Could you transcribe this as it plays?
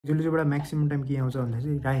जसबाट maximum time के आउँछ भन्दा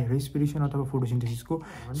चाहिँ रेस्पिरेसन अथवा फोटोसिन्थेसिसको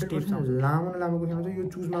स्टेप्स आउँछ। लामो क्वेसन आउँछ, यो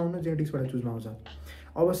चुजमा आउन जेनेटिक्सबाट चुजमा आउँछ।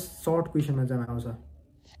 अब सर्ट क्वेसनमा चाहिँ आउँछ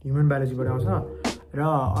ह्युमन बायोलोजीबाट आउँछ र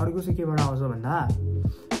अर्को चाहिँ केबाट आउँछ भन्दा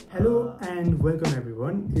hello and welcome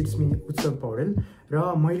everyone, it's me उत्सव पौडेल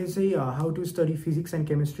र मैले चाहिँ how to study physics and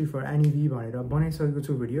chemistry for एनइभी भनेर बनाइसकेको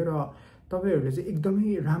छु भिडियो र तपाईहरुले चाहिँ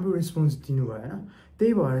एकदमै राम्रो रेस्पोन्स दिनुभयो हैन।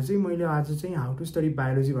 त्यही भएर चाहिँ मैले आज चाहिँ हाउ टु स्टडी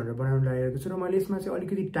बायोलोजी भनेर बनाउन लागेको छु र मैले यसमा चाहिँ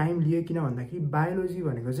अलिकति टाइम लिए किन भन्दाखेरि बायोलोजी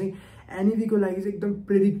भनेको चाहिँ एनइभी को लागि चाहिँ एकदम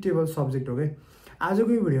प्रेडिक्टेबल सब्जेक्ट हो के।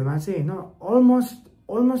 आजको यो भिडियोमा चाहिँ हैन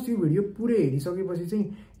अलमोस्ट यो भिडियो पुरै हेरिसकेपछि चाहिँ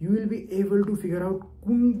you will be able to figure out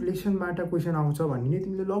कुन लेसनबाट क्वेसन आउँछ भन्ने नै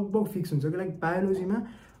तिमीले लगभग फिक्स हुन्छ कि लाइक बायोलोजीमा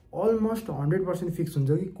अलमोस्ट 100% फिक्स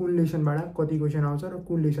हुन्छ कि कुन लेसनबाट कति क्वेसन आउँछ र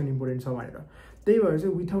कुन लेसन इम्पोर्टेन्ट छ भनेर। त्यही भएर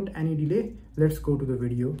चाहिँ without any delay let's go to the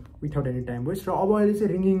video without any time West. र अब अहिले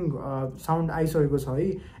चाहिँ रिङिङ साउन्ड आइसकेको छ है,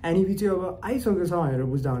 एनइभी चाहिँ अब आइसकेको छ भनेर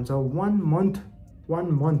बुझ्दा हुन्छ।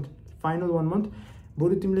 1 मन्थ फाइनल 1 मन्थ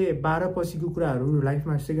बरु तिमीले 12 पछिको कुराहरू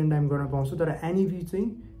लाइफमा सेकेन्ड टाइम गर्न पाउँछौ, तर एनइभी चाहिँ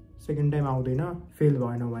सेकेन्ड टाइम आउँदैन फेल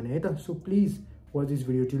भएन भने है त। So please watch this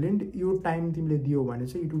video till and. यो टाइम तिमीले दियो भने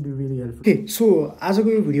चाहिँ it will be really helpful. Okay, so आजको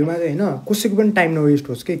यो भिडियोमा चाहिँ हैन कसैको पनि टाइम नवेस्ट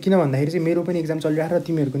होस् के, किन भन्दाखेरि चाहिँ मेरो पनि एक्जाम चलिरहेको र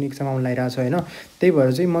तिमीहरूको पनि एक्जाम आउन लागिरहेको छ हैन। त्यही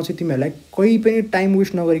भएर चाहिँ म चाहिँ तिमीहरूलाई कहीँ पनि टाइम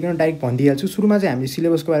वेस्ट नगरिकन डाइरेक्ट भनिदिइहाल्छु। सुरुमा चाहिँ हामीले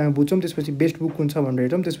सिलेबसको बारेमा बुझ्छौँ, त्यसपछि बेस्ट बुक कुन छ भनेर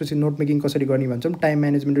हेर्छौँ, त्यसपछि नोट मेकिङ कसरी गर्ने भन्छौँ, टाइम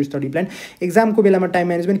म्यानेजमेन्ट र स्टडी प्लान। एक्जामको बेलामा टाइम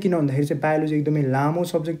म्यानेजमेन्ट किन भन्दाखेरि चाहिँ बायोलोजी एकदमै लामो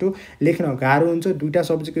सब्जेक्ट हो, लेख्न गाह्रो हुन्छ, दुईटा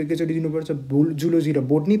सब्जेक्टको एकैचोटि दिनुपर्छ, जुलोजी र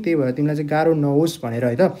बोटनी। त्यही भएर तिमीलाई चाहिँ गाह्रो नहोस् भनेर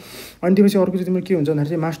है त। अनि त्यसपछि अर्को चाहिँ तिम्रो के हुन्छ भन्दाखेरि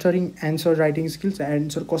चाहिँ mastering answer writing skills,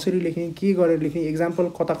 answer कसरी लेख्ने, के गरेर लेख्ने, एक्जाम्पल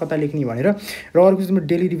कता कता लेख्ने भनेर। र अर्को चाहिँ तिम्रो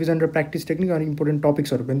डेली रिभिजन र प्र्याक्टिस टेक्निक अनि इम्पोर्टेन्ट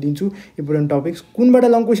टपिक्सहरू पनि दिन्छु। इम्पोर्टेन्ट टपिक्स कुनबाट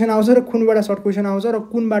लङ क्वेसन आउँछ र कुनबाट सर्ट क्वेसन आउँछ र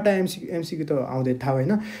कुनबाट एमसिक्यू त आउँदैन थाहा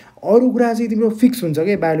होइन। अरू कुरा चाहिँ तिम्रो फिक्स हुन्छ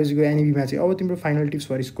क्या बायोलोजीको एनइभीमा चाहिँ। अब तिम्रो फाइनल टिप्स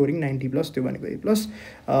फर स्कोरिङ 90+ त्यो भनेको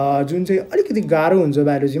A+, जुन चाहिँ अलिकति गाह्रो हुन्छ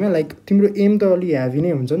बायोलोजीमा। लाइक तिम्रो एम त अलि हेभी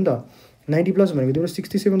नै हुन्छ नि त। 90+ भनेको तिम्रो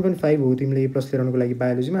 67.5 हो तिमीले A+ लिएर आउनुको लागि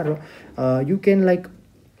बायोलोजीमा। र you can like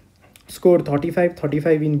score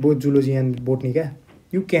 35 in both zoology and botany क्या,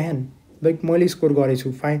 यु क्यान। लाइक मैले स्कोर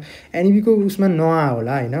गरेछु एनइभीको उसमा नआ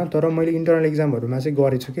होला होइन, तर मैले इन्टरनल एक्जामहरूमा चाहिँ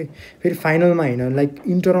गरेछु कि, फेरि फाइनलमा होइन, लाइक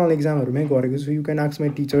इन्टरनल एक्जामहरूमै गरेको छु। You can ask my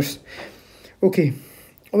teachers. Okay,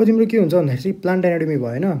 अब तिम्रो के हुन्छ भन्दाखेरि चाहिँ प्लान्ट एनाटोमी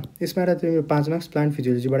भएन, यसमा तिम्रो 5 मार्क्स, प्लान्ट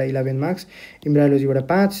फिजियोलोजीबाट 11 मार्क्स, इम्ब्रायोलोजीबाट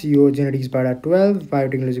 5, यो जेनेटिक्सबाट 12,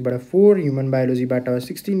 बायोटेक्नोलोजीबाट 4, ह्युमन बायोलोजीबाट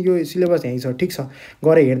 16। यो सिलेबस यहीँ छ, ठिक छ,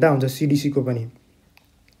 गरे हेर्दा हुन्छ। सिडिसीको पनि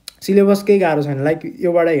सिलेबस केही गाह्रो छैन। लाइक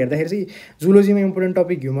योबाट हेर्दाखेरि चाहिँ जुलोजीमा इम्पोर्टेन्ट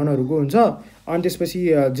टपिक ह्युमनहरूको हुन्छ, अनि त्यसपछि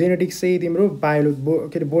जेनेटिक्स चाहिँ तिम्रो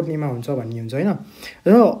के अरे बोटनीमा हुन्छ भन्ने हुन्छ होइन।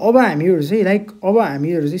 र अब हामीहरू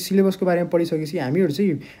चाहिँ सिलेबसको बारेमा पढिसकेपछि हामीहरू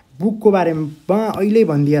चाहिँ बुकको बारेमा अहिले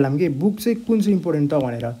भनिदिइहालौँ कि बुक चाहिँ कुन चाहिँ इम्पोर्टेन्ट त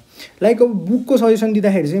भनेर। लाइक अब बुकको सजेसन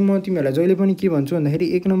दिँदाखेरि चाहिँ म तिमीहरूलाई जहिले पनि के भन्छु भन्दाखेरि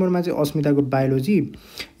 1 नम्बरमा चाहिँ अस्मिताको बायोलोजी,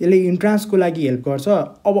 यसले इन्ट्रान्सको लागि हेल्प गर्छ।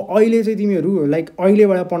 अब अहिले चाहिँ तिमीहरू लाइक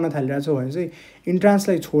अहिलेबाट पढ्न थालिरहेको छौ भने चाहिँ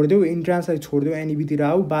इन्ट्रान्सलाई छोडिदेऊ, एनइभीतिर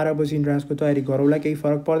आऊ, 12 बजी इन्ट्रान्सको तयारी गरौँला, केही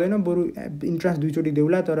फरक पर्दैन। बरु इन्ट्रान्स 2 चोटि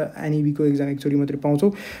देऊला, तर एनइभीको एक्जाम 1 चोटि मात्रै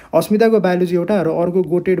पाउँछौ। अस्मिताको बायोलोजी एउटा, र अर्को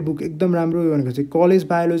गोटेड बुक एकदम राम्रो भनेको चाहिँ कलेज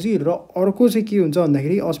बायोलोजी, र अर्को चाहिँ के हुन्छ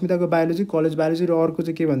भन्दाखेरि अस्मिताको बायोलोजी, कलेज बायोलोजी, र अर्को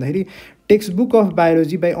चाहिँ के भन्दाखेरि text book of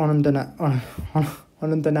biology by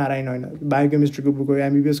अनन्त नारायण होइन, बायोकेमिस्ट्रीको बुक हो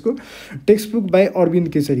MBBS को text book by Arvind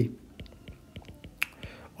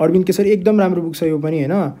Kesari एकदम राम्रो बुक छ यो पनि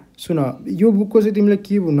होइन। सुन, यो बुकको चाहिँ तिमीले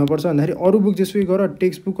के भन्नुपर्छ भन्दाखेरि अरू बुक जेसुकै गर,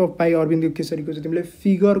 text book of by Arvind केसरीको चाहिँ तिमीले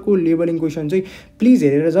फिगरको लेबलिङ क्वेसन चाहिँ प्लिज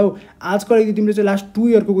हेरेर जाऊ। आजकल यदि तिमीले चाहिँ लास्ट 2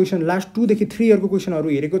 इयरको क्वेसन, लास्ट 2 देखि 3 इयरको क्वेसनहरू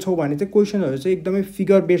हेरेको छौ भने चाहिँ क्वेसनहरू चाहिँ एकदमै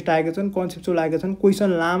फिगर बेस्ड आएका छन्, कन्सेप्चुअल आएका छन्, क्वेसन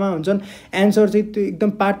लामा हुन्छन्, एन्सर चाहिँ त्यो एकदम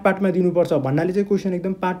पार्टमा दिनुपर्छ भन्नाले चाहिँ क्वेसन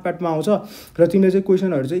एकदम पार्टमा आउँछ, र तिमीले चाहिँ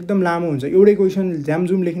क्वेसनहरू चाहिँ एकदम लामो हुन्छ, एउटै क्वेसन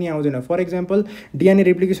झ्यामझुम लेख्ने आउँदैन। फर इक्जाम्पल डिएनए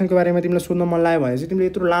रेप्लिकेसनको बारेमा तिमीलाई सोध्न मन लाग्यो भने चाहिँ तिमीले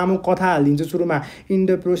यत्रो लामो कथा हालिदिन्छ सुरुमा, in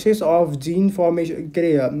the process of gene formation,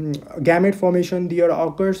 gamete formation, there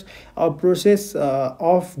occurs a process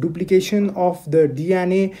of duplication of the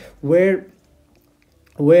DNA where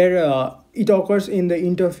it occurs in the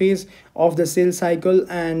interface of the cell cycle,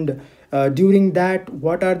 and during that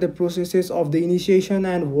what are the processes of the initiation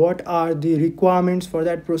and what are the requirements for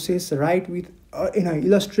that process, right, with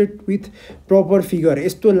illustrate with proper figure।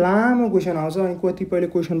 यस्तो लामो question आउँछ अनि कतिपयले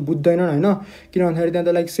question बुझ्दैनन् होइन, किन भन्दाखेरि त्यहाँ त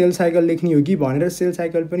लाइक सेल साइकल लेख्ने हो कि भनेर सेल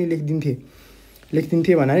साइकल पनि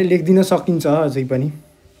लेखिदिन्थे भन्नाले लेखिदिन सकिन्छ अझै पनि।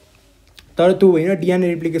 तर त्यो होइन डिएनए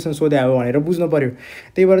रिप्लिकेसन सोधे हो भनेर बुझ्नु पऱ्यो।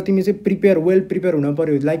 त्यही भएर तिमी चाहिँ वेल प्रिपेयर हुनु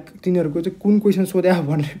पऱ्यो। लाइक तिनीहरूको चाहिँ कुन क्वेसन सोधे हो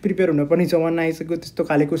भनेर प्रिपेयर हुनुपर्ने जमाना आइसक्यो। त्यस्तो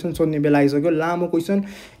खाले क्वेसन सोध्ने बेला आइसक्यो, लामो क्वेसन,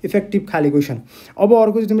 इफेक्टिभ खाले क्वेसन। अब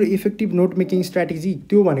अर्को चाहिँ तिम्रो इफेक्टिभ नोट मेकिङ स्ट्राटेजी।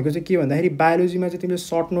 त्यो भनेको चाहिँ के भन्दाखेरि बायोलोजीमा चाहिँ तिमीले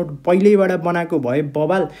सर्ट नोट पहिल्यैबाट बनाएको भए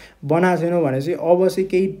बबाल, बनाएको छैनौ भने चाहिँ अब चाहिँ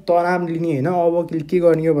केही तनाव लिने होइन। अब के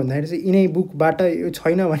गर्ने हो भन्दाखेरि चाहिँ यिनै बुकबाट, यो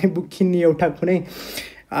छैन भने बुक किन्ने एउटा कुनै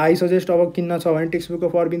आई सजेस्ट। अब किन्न छ भने text book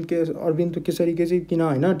of Arvind Kesari के चाहिँ किन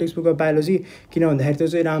होइन, टेक्स्ट बुक अफ बायोलोजी किन भन्दाखेरि त्यो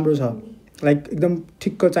चाहिँ राम्रो छ। लाइक एकदम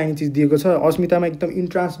ठिक्क चाहिने चिज दिएको छ। अस्मितामा एकदम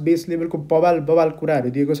इन्ट्रान्स बेस लेभलको बबाल कुराहरू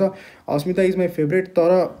दिएको छ। अस्मिता इज माई फेभरेट।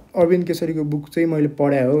 तर अरविन्द केसरीको बुक चाहिँ मैले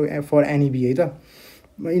पढाएँ हो फर एनइबी है त।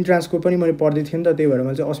 इन्ट्रान्सको पनि मैले पढ्दै थिएँ नि त, त्यही भएर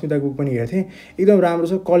मैले चाहिँ अस्मिताको बुक पनि हेर्थेँ। एकदम राम्रो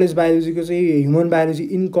छ। कलेज बायोलोजीको चाहिँ ह्युमन बायोलोजी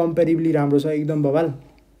इन्कम्पेरिबली राम्रो छ, एकदम बबाल।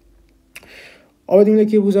 अब तिमीले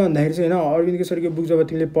के बुझ भन्दाखेरि चाहिँ होइन, अरविन्द केसरीको बुक जब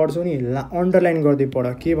तिमीले पढ्छौ नि, अन्डरलाइन गर्दै पढ।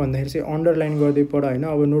 के भन्दाखेरि चाहिँ अन्डरलाइन गर्दै पढ होइन।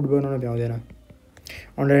 अब नोट बनाउन भ्याउँदैन,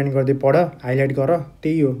 अन्डरलाइन गर्दै पढ, हाइलाइट गर।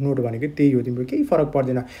 त्यही हो नोट भनेको, त्यही हो। तिम्रो केही फरक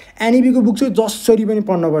पर्दैन। एनइबीको बुक चाहिँ जसरी पनि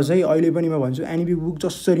पढ्नुपर्छ है। अहिले पनि म भन्छु एनइबीको बुक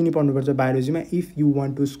जसरी नै पढ्नुपर्छ बायोलोजीमा। If you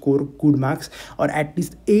want to score good marks or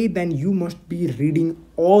at least A, then you must be reading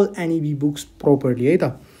all NEB books properly है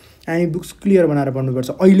त। एनइबी बुक्स क्लियर बनाएर पढ्नुपर्छ।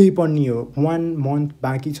 अहिले पढ्ने हो, 1 मन्थ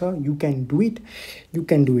बाँकी छ। You can do it, you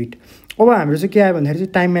can do it. अब हाम्रो चाहिँ के आयो भन्दाखेरि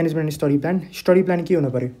चाहिँ time management study plan. Study plan के हुनु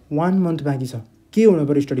पऱ्यो, 1 मन्थ बाँकी छ, के हुनु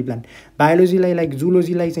पऱ्यो स्टडी प्लान। बायोलोजीलाई लाइक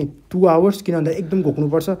जुलोजीलाई चाहिँ 2 आवर्स, किन भन्दा एकदम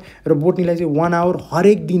घोक्नुपर्छ। र बोटनीलाई चाहिँ 1 आवर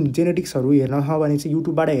हरेक दिन। जेनेटिक्सहरू हेर्न छ भने चाहिँ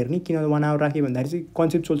युट्युबबाट हेर्ने, किन 1 आवर राख्यो भन्दाखेरि चाहिँ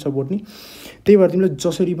कन्सेप्चुअल छ बोटनी। त्यही भएर तिमीले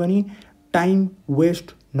जसरी पनि टाइम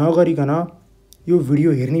वेस्ट नगरिकन यो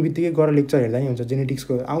भिडियो हेर्ने बित्तिकै गर लेक्चर हेर्दा नि हुन्छ।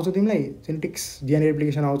 जेनेटिक्सको आउँछ तिमीलाई, जेनेटिक्स डिएनए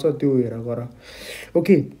रिप्लिकेसन आउँछ, त्यो हेरेर गर।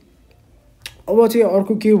 ओके, अब चाहिँ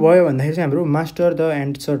अर्को के भयो भन्दाखेरि चाहिँ हाम्रो master the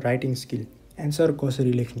answer writing skill. Answer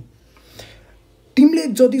कसरी लेख्ने तिमीले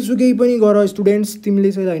जतिसुकै पनि गर स्टुडेन्ट्स,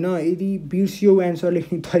 तिमीले चाहिँ होइन यदि बिर्सियो एन्सर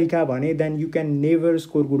लेख्ने तरिका भने then you can never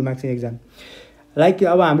score good marks in exam. Like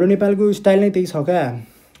अब हाम्रो नेपालको स्टाइल नै त्यही छ क्या,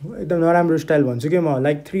 एकदम नराम्रो स्टाइल भन्छु क्या म।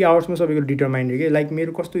 लाइक 3 आवर्समा सबैको डिटरमाइन्ड हो कि। लाइक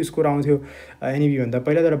मेरो कस्तो स्कोर आउँथ्यो एनइबीभन्दा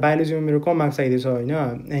पहिला, तर बायोलोजीमा मेरो कम मार्क्स आइदिएछ होइन।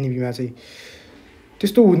 एनइबीमा चाहिँ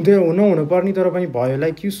त्यस्तो हुनु पर्ने, तर पनि भयो।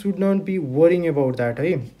 Like you should not be worrying about that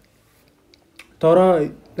है। तर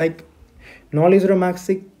लाइक नलेज र मार्क्स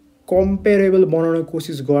चाहिँ कम्पेरेबल बनाउन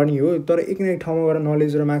कोसिस गर्ने हो। तर एक न एक ठाउँमा गएर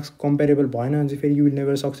नलेज र मार्क्स कम्पेरेबल भएन भने चाहिँ फेरि you will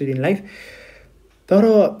never succeed in life. तर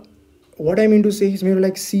what I mean to say is मेरो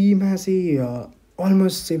लाइक सीमा चाहिँ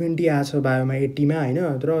अलमोस्ट 70 आएको छ, बायोमा 80मा होइन।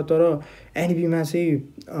 तर एनइबीमा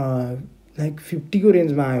चाहिँ लाइक 50को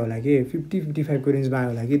रेन्जमा आयो होला कि, 50-55को रेन्जमा आयो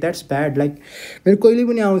होला कि। That's bad. लाइक मेरो कहिले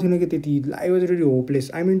पनि आउँथेन कि त्यति। I was really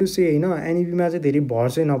hopeless. I mean to say होइन, एनइबीमा चाहिँ धेरै भर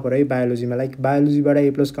चाहिँ नपर है बायोलोजीमा। लाइक बायोलोजीबाट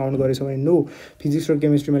A+ काउन्ट गरेछ भने नो, फिजिक्स र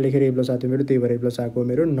केमिस्ट्रीमा लेखेर A+ आएको थियो मेरो, त्यही भएर A+ आएको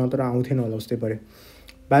मेरो, नत्र आउँथेन होला जस्तै पऱ्यो।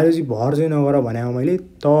 बायोलोजी भर चाहिँ नगर भने हो मैले।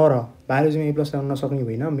 तर बायोलोजीमा A+ ल्याउन नसक्ने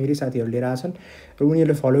होइन, मेरै साथीहरूले लिएर आछन् र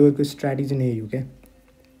उनीहरूले फलो गरेको स्ट्राटेजी नै हो क्या,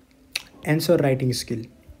 एन्सर राइटिङ स्किल।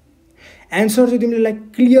 एन्सर चाहिँ तिमीले लाइक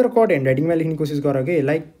क्लियर कट ह्यान्ड राइटिङमा लेख्ने कोसिस गर के।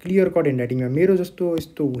 लाइक क्लियर कट ह्यान्ड राइटिङमा, मेरो जस्तो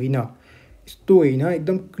यस्तो होइन,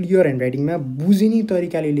 एकदम क्लियर ह्यान्ड राइटिङमा बुझिने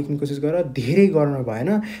तरिकाले लेख्ने कोसिस गर। धेरै गर्न भएन।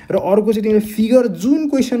 र अर्को चाहिँ तिमीले फिगर जुन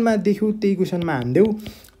क्वेसनमा देख्यौ त्यही क्वेसनमा हान्देऊ,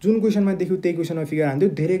 जुन क्वेसनमा देख्यौ त्यही क्वेसनमा फिगर हान्देऊ।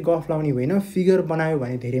 धेरै गफ लाउने होइन। फिगर बनायो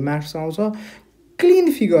भने धेरै मार्क्स आउँछ।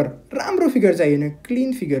 क्लिन फिगर, राम्रो फिगर चाहिएन,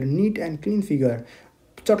 clean figure, neat and clean figure,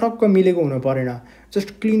 चटक्क मिलेको हुनु परेन। जस्ट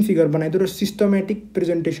क्लिन फिगर बनाइदियो र सिस्टमेटिक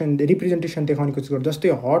रिप्रेजेन्टेसन देखाउने कोसिस गर। जस्तै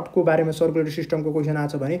हार्टको बारेमा सर्कुलेटरी सिस्टमको क्वेसन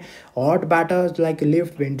आएको छ भने हार्टबाट लाइक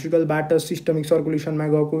लेफ्ट भेन्ट्रिकलबाट सिस्टमिक सर्कुलेसनमा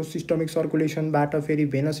गएको, सिस्टमिक सर्कुलेसनबाट फेरि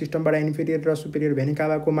भेनस सिस्टमबाट इन्फेरियर र सुपेरियर भेन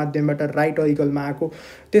काभाको माध्यमबाट राइट अरिकलमा आएको,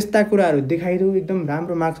 त्यस्ता कुराहरू देखाइदियो, एकदम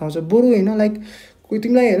राम्रो मार्क्स आउँछ। बरु होइन लाइक कोही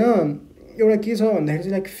तिमीलाई होइन एउटा के छ भन्दाखेरि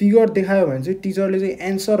चाहिँ लाइक फिगर देखायो भने चाहिँ टिचरले चाहिँ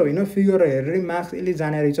एन्सर होइन फिगर हेरेर मार्क्स यसले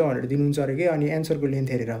जाने रहेछ भनेर दिनुहुन्छ अरे कि, अनि एन्सरको लेन्थ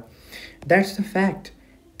हेरेर। That's the fact.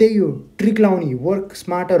 त्यही हो ट्रिक लाउने, वर्क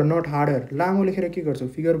स्मार्टर नट हार्डर। लामो लेखेर के गर्छौ,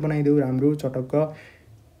 फिगर बनाइदेऊ राम्रो, चटक्क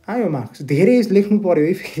आयो मार्क्स। धेरै लेख्नु पऱ्यो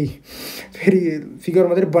है, फेरि फिगर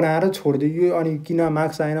मात्रै बनाएर छोडिदियो यो, अनि किन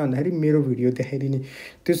मार्क्स आएन भन्दाखेरि मेरो भिडियो देखाइदिने,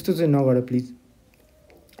 त्यस्तो चाहिँ नगर प्लिज।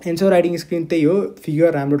 एन्सर राइटिङ स्क्रिन त्यही हो,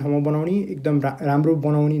 फिगर राम्रो ठाउँमा बनाउने, एकदम राम्रो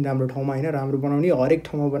बनाउने, राम्रो ठाउँमा होइन, राम्रो बनाउने, हरेक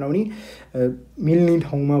ठाउँमा बनाउने, मिल्ने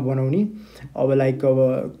ठाउँमा बनाउने। अब लाइक अब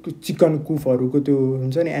चिकन कुफहरूको त्यो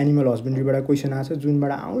हुन्छ नि एनिमल हस्बेन्ड्रीबाट क्वेसन आएको छ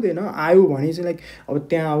जुनबाट आउँदैन, आयो भने चाहिँ लाइक अब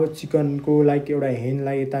त्यहाँ अब चिकनको लाइक एउटा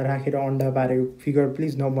हेनलाई यता राखेर अन्डा पारेको फिगर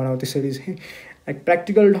प्लिज नबनाऊ त्यसरी चाहिँ। लाइक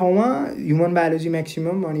प्र्याक्टिकल ठाउँमा ह्युमन बायोलोजी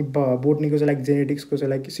म्याक्सिमम, अनि बोटनीको चाहिँ लाइक जेनेटिक्सको चाहिँ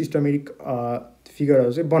लाइक सिस्टमेटिक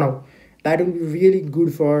फिगरहरू चाहिँ बनाऊ। That will be really good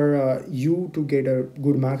for you to get a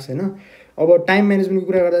good marks होइन। अब टाइम म्यानेजमेन्टको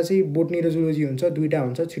कुरा गर्दा चाहिँ बोटनी र जुलोजी हुन्छ, दुईवटा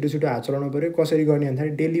हुन्छ, छिटो छिटो हात चलाउनु पऱ्यो। कसरी गर्ने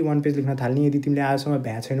भन्दाखेरि डेली 1 पेज लेख्न थाल्ने। यदि तिमीले आजसम्म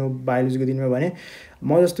भ्याएको छैनौ बायोलोजीको दिनमा भने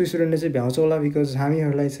म जस्तो स्टुडेन्टले चाहिँ भ्याउँछ होला, बिकज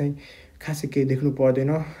हामीहरूलाई चाहिँ खासै केही देख्नु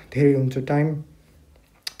पर्दैन, धेरै हुन्छ टाइम।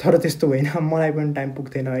 तर त्यस्तो होइन, मलाई पनि टाइम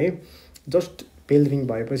पुग्थेन है, जस्ट बेल रिङ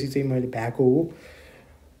भएपछि चाहिँ मैले भ्याएको हो।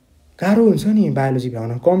 गाह्रो हुन्छ नि बायोलोजी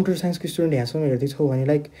भ्याउन। कम्प्युटर साइन्सको स्टुडेन्ट यहाँसम्म हेर्दैछौ भने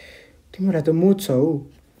लाइक तिमीहरूलाई त मोज छ हौ,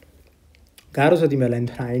 गाह्रो छ तिमीहरूलाई नि,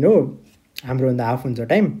 होइन हो। हाम्रोभन्दा हाफ हुन्छ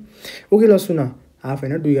टाइम। ओके ल सुन, हाफ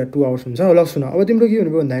होइन 2 आवर्स हुन्छ। ल सुन, अब तिम्रो के हुनु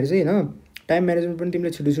भन्दाखेरि चाहिँ होइन, टाइम म्यानेजमेन्ट पनि तिमीले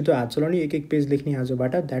छिटो छिटो हात चलाउने, एक पेज लेख्ने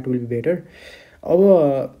आजबाट, द्याट विल बी बेटर।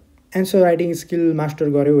 अब एन्सर राइटिङ स्किल मास्टर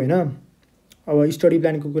गऱ्यौ होइन। अब स्टडी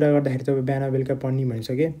प्लानको कुरा गर्दाखेरि त अब बिहान बेलुका पढ्ने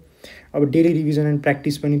भनिसकेँ। अब डेली रिभिजन एन्ड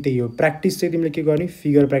प्र्याक्टिस पनि त्यही हो। प्र्याक्टिस चाहिँ तिमीले के गर्ने,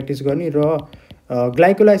 फिगर प्र्याक्टिस गर्ने। र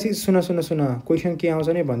ग्लाइकोलाइसिस सुन क्वेसन के आउँछ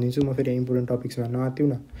नै भनिदिन्छु म फेरि इम्पोर्टेन्ट टपिक्समा, नआत्यौ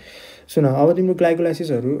न। सुन, अब तिम्रो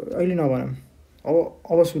ग्लाइकोलाइसिसहरू अहिले नभनौँ,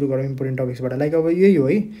 अब सुरु गरौँ इम्पोर्टेन्ट टपिक्सबाट। लाइक अब यही हो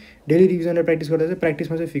है, डेली रिभिजन र प्र्याक्टिस गर्दा चाहिँ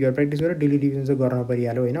प्र्याक्टिसमा चाहिँ फिगर प्र्याक्टिस गरेर डेली रिभिजन चाहिँ गर्न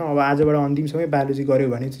परिहाल्यो होइन। अब आजबाट अन्तिम समय बायोलोजी गऱ्यो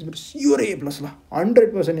भने चाहिँ स्योर A+ ल,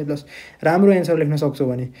 100% A+। राम्रो एन्सर लेख्न सक्छौ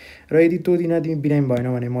भने। र यदि त्यो दिन तिमी बिरामी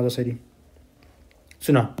भएन भने म जसरी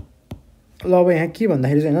सुन ल। अब यहाँ के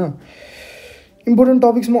भन्दाखेरि चाहिँ होइन, इम्पोर्टेन्ट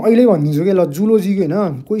टपिक्स म अहिले भनिदिन्छु क्या ल। जुलोजीको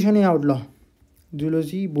होइन क्वेसनै आउट ल,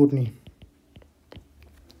 जुलोजी बोटनी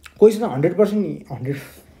क्वेसन 100% 100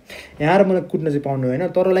 यहाँ र मलाई कुट्न चाहिँ पाउनु होइन,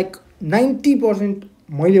 तर लाइक 90%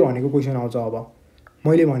 मैले भनेको क्वेसन आउँछ। अब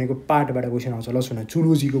मैले भनेको पार्टबाट क्वेसन आउँछ। ल सुन,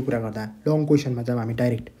 जुलोजीको कुरा गर्दा लङ क्वेसनमा जाऊँ हामी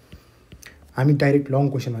डाइरेक्ट लङ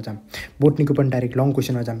क्वेसनमा जाऊँ। बोटनीको पनि डाइरेक्ट लङ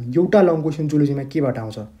क्वेसनमा जाऊँ। एउटा लङ क्वेसन जुलोजीमा केबाट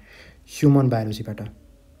आउँछ, ह्युमन बायोलोजीबाट।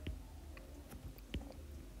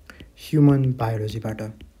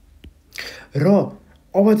 र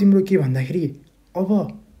अब तिम्रो के भन्दाखेरि अब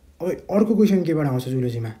अर्को क्वेसन केबाट आउँछ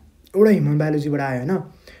जुलोजीमा, एउटा ह्युमन बायोलोजीबाट आयो होइन,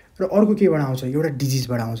 र अर्को केबाट आउँछ, एउटा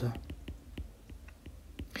डिजिजबाट आउँछ।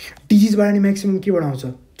 डिजिजबाट नि म्याक्सिमम् केबाट आउँछ,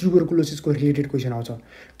 ट्युबरकुलोसिसको रिलेटेड क्वेसन आउँछ।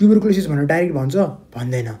 ट्युबरकुलोसिस भनेर डाइरेक्ट भन्छ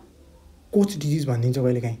भन्दैन, कोच डिजिज भनिदिन्छ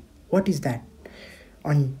कहिलेकाहीँ, वाट इज द्याट।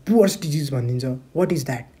 अनि पुवर्स डिजिज भनिदिन्छ, what is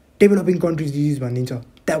that. Developing countries disease भनिदिन्छ,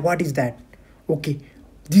 वाट इज द्याट। ओके,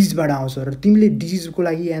 डिजिजबाट आउँछ। र तिमीले डिजिजको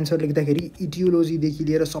लागि एन्सर लेख्दाखेरि इटियोलोजीदेखि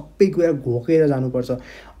लिएर सबै कुरा घोकेर जानुपर्छ,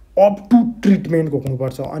 अप टु ट्रिटमेन्ट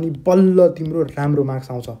घोक्नुपर्छ, अनि बल्ल तिम्रो राम्रो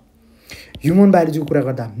मार्क्स आउँछ। ह्युमन बायोलोजीको कुरा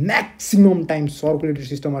गर्दा म्याक्सिमम टाइम सर्कुलेटरी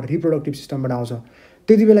सिस्टम र रिप्रोडक्टिभ सिस्टमबाट आउँछ।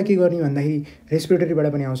 त्यति बेला के गर्ने भन्दाखेरि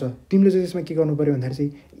रेस्पिरेटरीबाट पनि आउँछ। तिमीले चाहिँ त्यसमा के गर्नु पऱ्यो भन्दाखेरि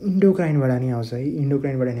चाहिँ इन्डोक्राइनबाट नि आउँछ है,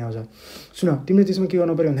 इन्डोक्राइनबाट नि आउँछ। सुन, तिमीले त्यसमा के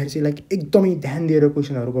गर्नु पऱ्यो भन्दाखेरि चाहिँ लाइक एकदमै ध्यान दिएर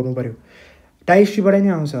क्वेसनहरू गर्नु पऱ्यो। डाइस्ट्रीबाट नै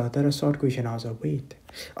आउँछ तर सर्ट क्वेसन आउँछ, वेट।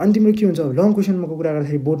 अनि तिम्रो के हुन्छ, लङ क्वेसनको कुरा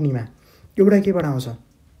गर्दाखेरि बोटनीमा एउटा केबाट आउँछ,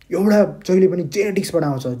 एउटा जहिले पनि जेनेटिक्सबाट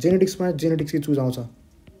आउँछ। जेनेटिक्सकै चुज आउँछ।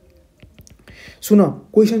 सुन,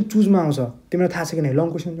 क्वेसन चुजमा आउँछ, तिमीलाई थाहा छ कि नै, लङ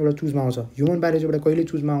क्वेसन एउटा चुजमा आउँछ। ह्युमन बायोलोजीबाट कहिले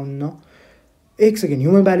चुजमा आउन्न, एक सेकेन्ड,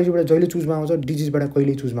 ह्युमन बायोलोजीबाट जहिले चुजमा आउँछ, डिजिजबाट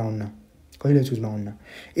कहिले चुजमा आउन्न।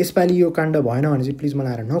 यसपालि यो काण्ड भएन भने चाहिँ प्लिज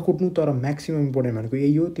मलाई आएर नकुट्नु, तर म्याक्सिमम् इम्पोर्टेन्ट भनेको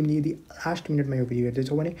यही हो। तिमीले यदि लास्ट मिनटमा यो भिडियो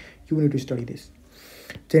हेर्दैछौ भने you need to study this.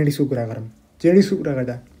 जेनेटिक्सको कुरा गरौँ। जेनेटिक्सको कुरा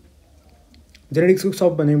गर्दा जेनेटिक्सको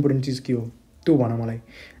सबभन्दा इम्पोर्टेन्ट चिज के हो त्यो भन मलाई।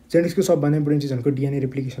 जेनेटिक्सको सबभन्दा इम्पोर्टेन्ट चिज भनेको डिएनए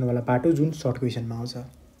रेप्लिकेसनवाला पार्ट हो, जुन सर्ट क्वेसनमा आउँछ।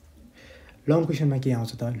 लङ क्वेसनमा के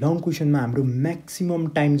आउँछ त, लङ क्वेसनमा हाम्रो म्याक्सिमम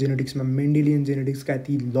टाइम जेनेटिक्समा मेन्डेलियन जेनेटिक्सका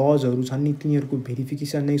ती लजहरू छन् नि, तिनीहरूको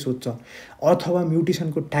भेरिफिकेसन नै सोध्छ, अथवा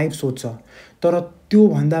म्युटेसनको टाइप सोध्छ। तर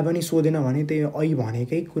त्योभन्दा पनि सोधेन भने त्यही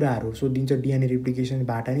भनेकै कुराहरू सोधिदिन्छ, डिएनए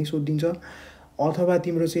रेप्लिकेसनबाट नै सोधिदिन्छ। अथवा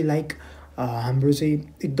तिम्रो चाहिँ लाइक हाम्रो चाहिँ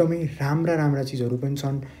एकदमै राम्रा चिजहरू पनि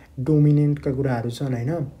छन्, डोमिनेन्टका कुराहरू छन्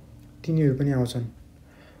होइन, तिनीहरू पनि आउँछन्।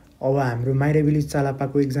 अब हाम्रो माइरा विलिज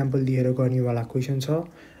चालापाको इक्जाम्पल दिएर गर्नेवाला क्वेसन छ,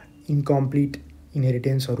 इन्कम्प्लिट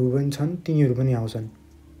इनहेरिटेन्सहरू पनि छन्, तिनीहरू पनि आउँछन्।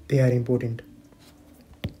 They are important.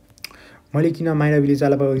 मैले किन माइरा विलिज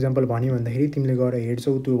चालापाको इक्जाम्पल भने भन्दाखेरि तिमीले गएर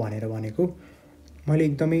हेर्छौ त्यो भनेर भनेको। मैले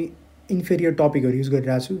एकदमै इन्फेरियर टपिकहरू युज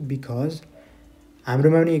गरिरहेको छु, बिकज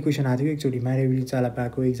हाम्रोमा पनि एक क्वेसन आएको थियो एकचोटि, माइरा विलिज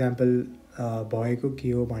चालापाको इक्जाम्पल भएको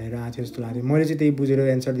के हो भनेर आएको थियो जस्तो लाग्थ्यो। मैले चाहिँ त्यही बुझेर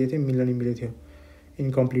एन्सर दिएको थिएँ, मिल्यो थियो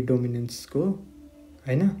इन्कम्प्लिट डोमिनेन्सको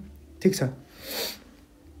होइन। ठिक छ,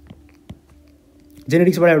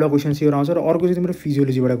 जेनेटिक्सबाट एउटा क्वेसन स्योर आउँछ। र अर्को चाहिँ तिम्रो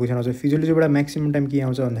फिजियोलोजीबाट क्वेसन आउँछ। फिजियोलोजीबाट म्याक्सिमम टाइम के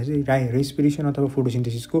आउँछ भन्दाखेरि चाहिँ रेस्पिरेसन अथवा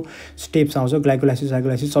फोटोसिन्थेसिसको स्टेप्स आउँछ। ग्लाइकोलाइसिस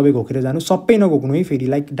साइकोलाइसिस सबै घोकेर जानु, सबै नघोक्नु है, फेरि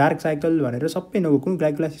लाइक डार्क साइकल भनेर सबै नघोक्नु,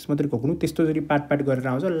 ग्लाइकोलाइसिस मात्रै घोक्नु, त्यस्तो जरी पार्ट गरेर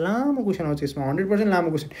आउँछ। लामो क्वेसन आउँछ यसमा, 100% लामो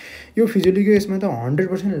क्वेसन। यो फिजियोलोजीको यसमा त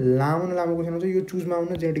 100% लामो क्वेसन आउँछ। यो चुजमा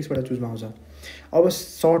आउनु, जेनेटिक्सबाट चुजमा आउँछ। अब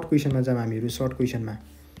सर्ट क्वेसनमा जाऊँ हामीहरू।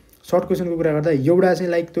 सर्ट क्वेसनको कुरा गर्दा एउटा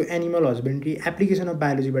चाहिँ लाइक त्यो एनिमल हस्बेन्ड्री, एप्लिकेसन अफ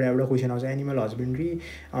बायोलोजीबाट एउटा क्वेसन आउँछ, एनिमल हस्बेन्ड्री।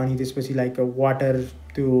 अनि त्यसपछि लाइक वाटर,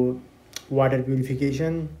 त्यो water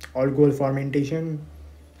purification, alcohol fermentation,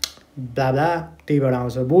 blah त्यहीबाट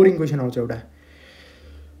आउँछ। बोरिङ क्वेसन आउँछ एउटा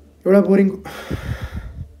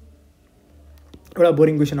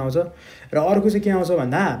बोरिङ क्वेसन आउँछ। र अर्को चाहिँ के आउँछ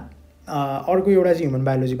भन्दा अर्को एउटा चाहिँ ह्युमन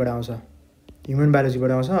बायोलोजीबाट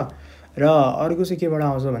आउँछ र अर्को चाहिँ केबाट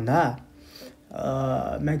आउँछ भन्दा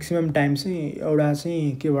म्याक्सिमम् टाइम चाहिँ एउटा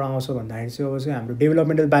चाहिँ केबाट आउँछ भन्दाखेरि चाहिँ अब चाहिँ हाम्रो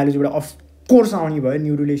डेभलपमेन्टल बायोलोजीबाट अफकोर्स आउने भयो।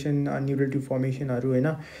 न्युरल फर्मेसनहरू होइन,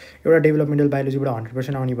 एउटा डेभलपमेन्टल बायोलोजीबाट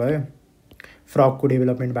 100% आउने भयो। फ्रगको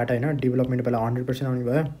डेभलपमेन्टबाट होइन, डेभलपमेन्टबाट 100% आउने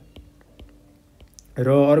भयो। र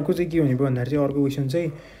अर्को चाहिँ के हुने भयो भन्दाखेरि चाहिँ अर्को क्वेसन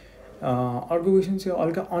चाहिँ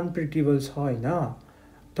हल्का अनप्रेडिक्टेबल छ होइन,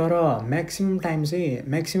 तर म्याक्सिमम् टाइम चाहिँ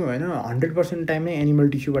म्याक्सिमम् होइन 100% टाइम नै एनिमल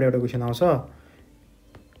टिस्युबाट एउटा क्वेसन आउँछ।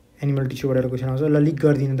 ल लिक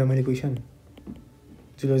गरिदिनु त मैले क्वेसन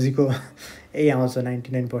जुलोजीको यही आउँछ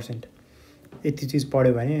 99%। यति चिज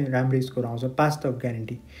पढ्यो भने राम्रै स्कोर आउँछ, पास त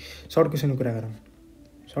ग्यारेन्टी। सर्ट क्वेसनको कुरा गरौँ।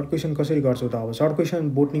 सर्ट क्वेसन कसरी गर्छौ त? अब सर्ट क्वेसन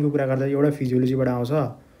बोटनीको कुरा गर्दा एउटा फिजियोलोजीबाट आउँछ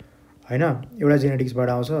होइन, एउटा जेनेटिक्सबाट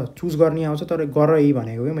आउँछ, चुज गर्ने आउँछ, तर गर यही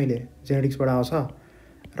भनेको क्या मैले, जेनेटिक्सबाट आउँछ।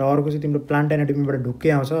 र अर्को चाहिँ तिम्रो प्लान्ट एनाटोमीबाट ढुक्कै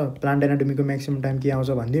आउँछ। प्लान्ट एनाटोमीको म्याक्सिमम् टाइम के आउँछ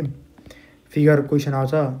भनिदिउँ, फिगर क्वेसन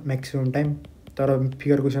आउँछ म्याक्सिमम् टाइम, तर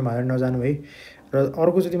फिगर क्वेसन भनेर नजानु है। र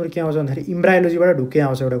अर्को चाहिँ तिम्रो के आउँछ भन्दाखेरि इम्ब्रायोलोजीबाट ढुक्कै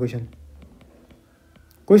आउँछ एउटा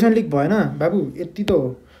क्वेसन लिक भएन बाबु, यति त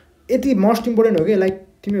हो। यति मोस्ट इम्पोर्टेन्ट हो कि लाइक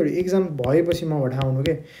तिमीहरू एक्जाम भएपछि मबाट आउनु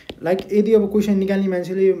के, लाइक यदि अब क्वेसन निकाल्ने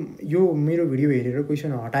मान्छेले यो मेरो भिडियो हेरेर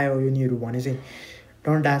क्वेसन हटायो यो निहरू भने चाहिँ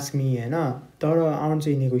डोन्ट आस्क मी होइन, तर आउँछ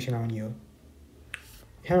यिनी क्वेसन आउने हो।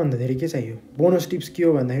 यहाँभन्दा धेरै के चाहियो? बोनस टिप्स के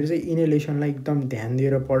हो भन्दाखेरि चाहिँ इनहेलेसनलाई एकदम ध्यान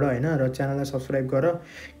दिएर पढ होइन, र च्यानललाई सब्सक्राइब गर।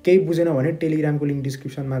 केही बुझेन भने टेलिग्रामको लिङ्क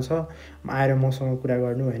डिस्क्रिप्सनमा छ, आएर मसँग कुरा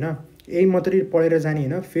गर्नु होइन। यही मात्रै पढेर जाने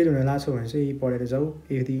होइन, फेल हुन लाग्छ भने चाहिँ यही पढेर जाऊ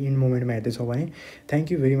यदि इन मोमेन्टमा हेर्दैछौ भने।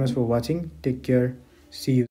 Thank you very much for watching, take care, C you.